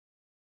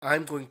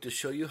I'm going to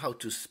show you how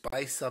to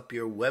spice up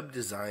your web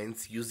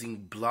designs using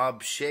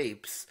blob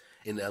shapes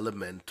in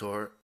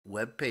Elementor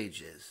web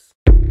pages.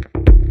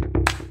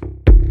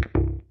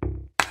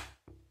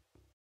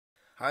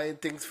 Hi, and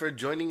thanks for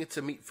joining. It's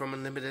Amit from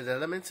Unlimited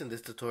Elements. In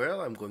this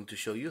tutorial, I'm going to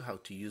show you how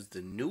to use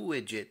the new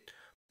widget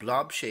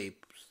Blob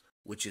Shapes,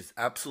 which is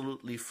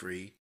absolutely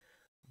free,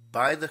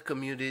 by the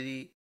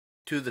community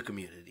to the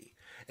community.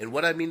 And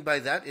what I mean by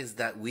that is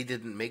that we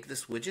didn't make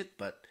this widget,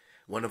 but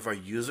one of our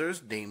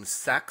users named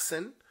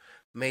Saxon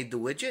made the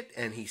widget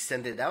and he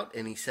sent it out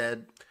and he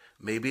said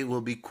maybe it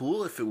will be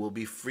cool if it will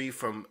be free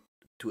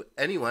to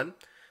anyone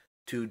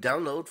to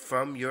download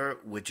from your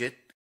widget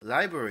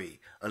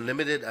library.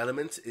 Unlimited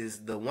Elements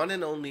is the one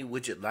and only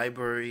widget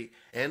library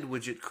and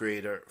widget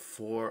creator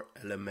for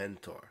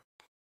Elementor.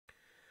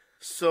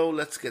 So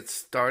let's get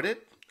started.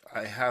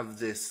 I have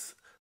this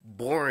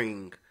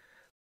boring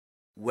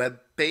web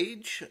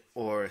page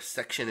or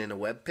section in a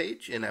web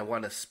page and I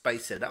want to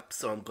spice it up,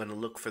 so I'm going to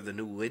look for the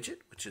new widget,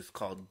 which is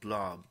called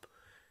Blob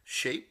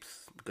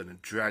Shapes. I'm going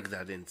to drag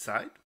that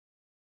inside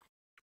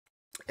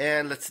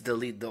and let's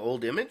delete the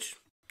old image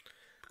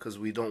because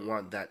we don't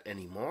want that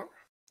anymore.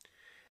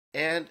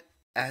 And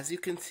as you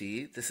can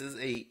see, this is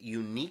a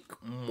unique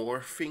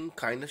morphing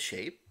kind of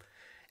shape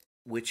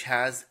which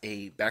has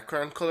a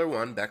background color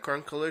 1,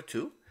 background color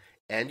 2,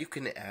 and you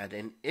can add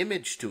an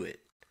image to it.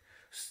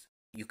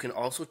 You can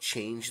also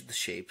change the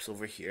shapes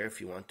over here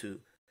if you want to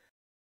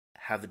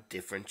have a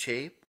different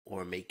shape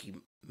or maybe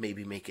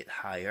make it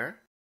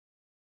higher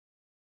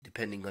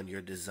depending on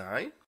your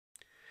design.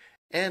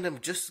 And I'm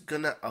just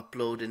gonna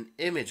upload an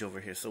image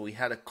over here. So we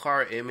had a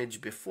car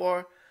image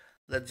before.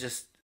 Let's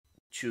just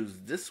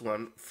choose this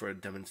one for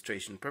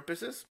demonstration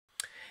purposes.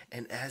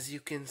 And as you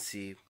can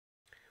see,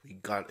 we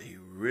got a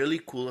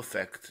really cool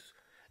effect.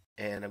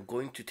 And I'm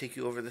going to take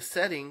you over the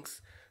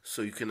settings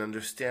so you can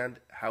understand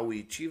how we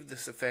achieve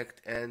this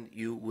effect, and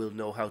you will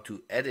know how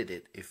to edit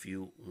it if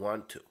you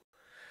want to.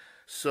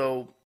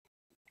 So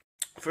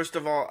first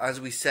of all,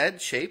 as we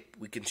said, shape,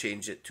 we can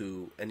change it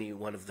to any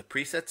one of the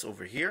presets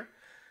over here.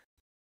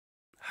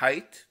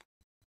 Height,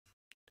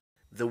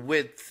 the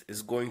width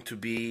is going to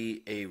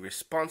be a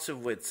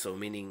responsive width, so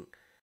meaning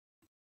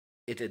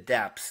it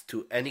adapts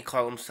to any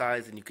column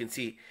size, and you can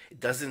see it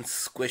doesn't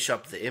squish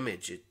up the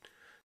image, it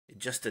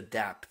just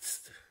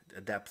adapts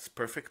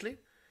perfectly.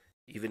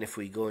 Even if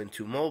we go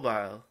into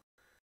mobile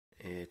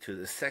to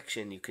the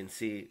section, you can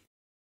see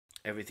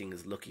everything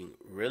is looking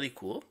really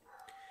cool.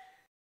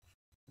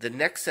 The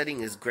next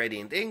setting is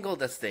gradient angle.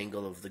 That's the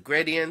angle of the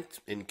gradient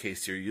in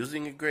case you're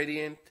using a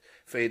gradient.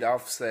 Fade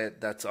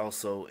offset, that's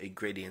also a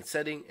gradient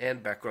setting,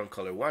 and background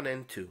color 1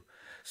 and 2.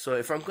 So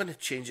if I'm going to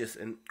change this,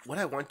 and what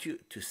I want you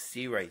to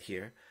see right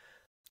here,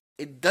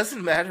 it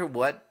doesn't matter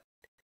what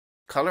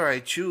color I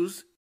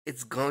choose,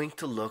 it's going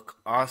to look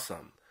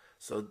awesome.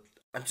 So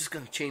I'm just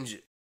going to change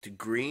it to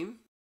green,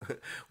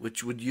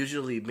 which would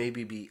usually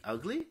maybe be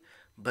ugly,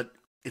 but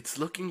it's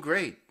looking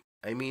great.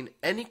 I mean,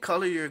 any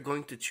color you're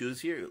going to choose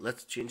here,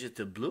 let's change it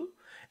to blue,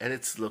 and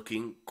it's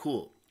looking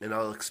cool. And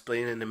I'll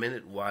explain in a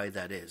minute why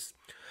that is.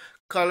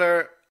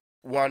 Color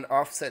 1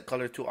 offset,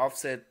 color 2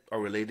 offset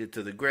are related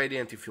to the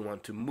gradient if you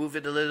want to move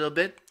it a little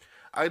bit.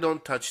 I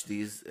don't touch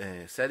these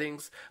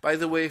settings. By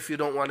the way, if you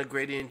don't want a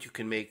gradient, you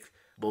can make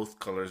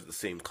both colors the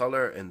same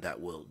color, and that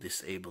will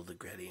disable the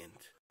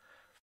gradient.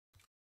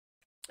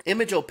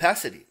 Image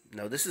opacity.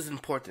 Now this is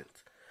important.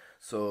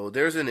 So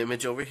there's an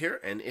image over here,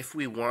 and if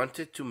we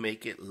wanted to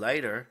make it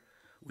lighter,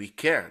 we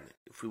can.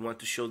 If we want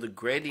to show the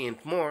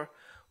gradient more,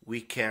 we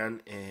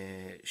can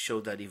show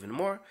that even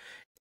more.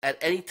 At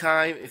any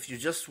time, if you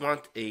just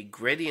want a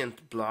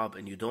gradient blob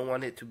and you don't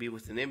want it to be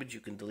with an image, you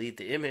can delete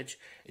the image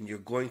and you're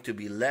going to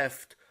be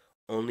left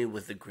only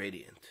with the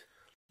gradient.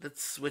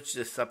 Let's switch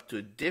this up to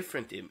a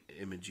different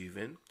image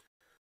even.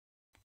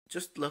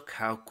 Just look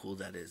how cool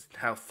that is,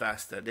 how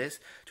fast that is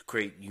to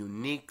create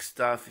unique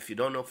stuff. If you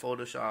don't know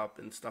Photoshop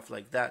and stuff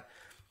like that,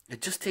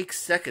 it just takes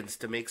seconds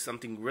to make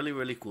something really,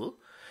 really cool.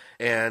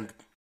 And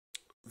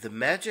the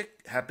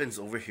magic happens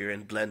over here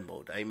in blend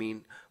mode. I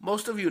mean,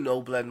 most of you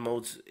know blend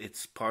modes.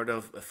 It's part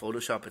of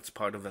Photoshop, it's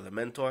part of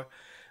Elementor.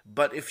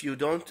 But if you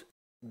don't,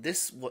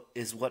 this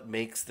is what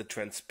makes the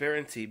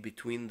transparency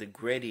between the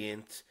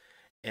gradient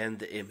and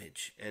the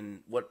image.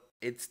 And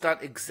it's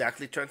not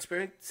exactly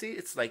transparency,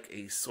 it's like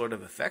a sort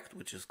of effect,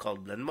 which is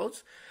called blend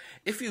modes.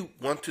 If you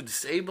want to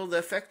disable the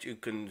effect, you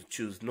can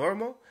choose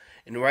normal.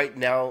 And right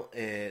now,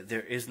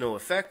 there is no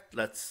effect.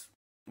 Let's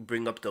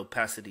bring up the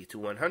opacity to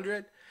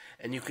 100.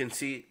 And you can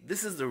see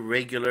this is the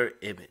regular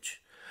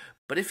image.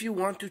 But if you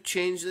want to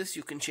change this,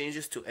 you can change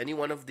this to any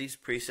one of these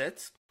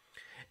presets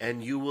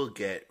and you will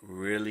get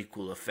really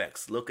cool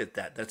effects. Look at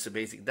that. That's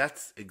amazing.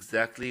 That's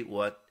exactly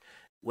what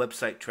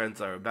website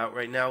trends are about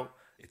right now.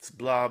 It's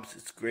blobs,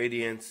 it's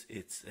gradients,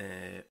 it's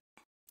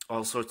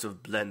all sorts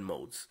of blend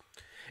modes.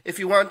 If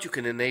you want, you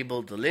can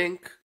enable the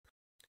link,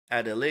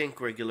 add a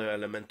link, regular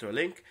Elementor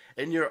link,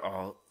 and you're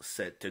all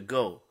set to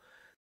go.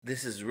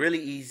 This is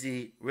really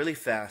easy, really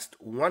fast,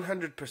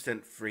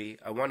 100% free.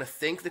 I want to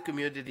thank the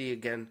community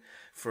again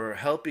for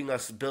helping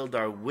us build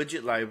our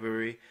widget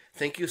library.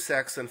 Thank you,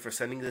 Saxon, for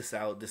sending this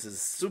out. This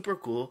is super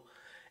cool,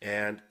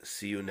 and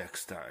see you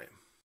next time.